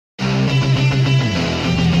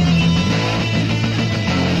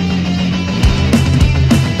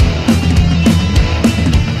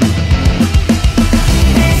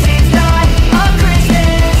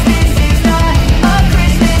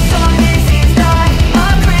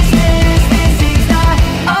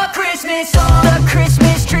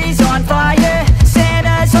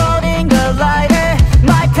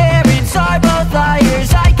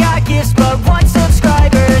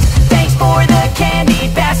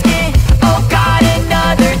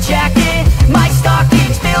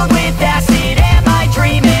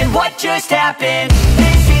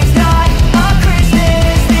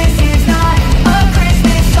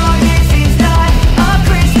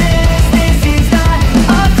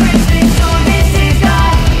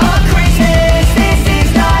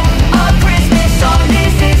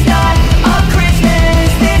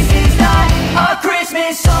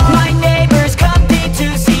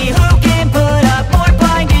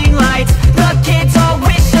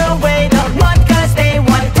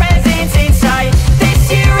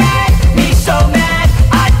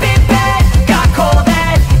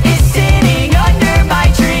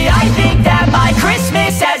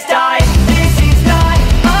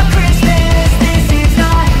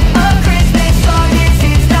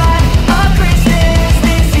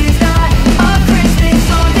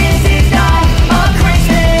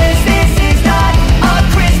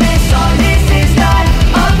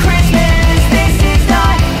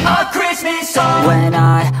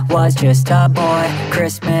just a boy.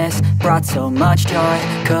 Christmas brought so much joy.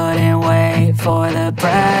 Couldn't wait for the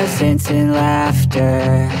presents and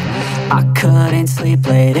laughter. I couldn't sleep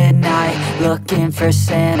late at night, looking for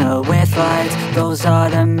Santa with lights. Those are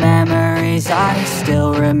the memories I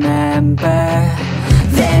still remember.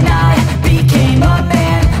 Then I became a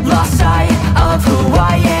man, lost sight of who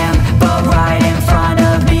I am, but right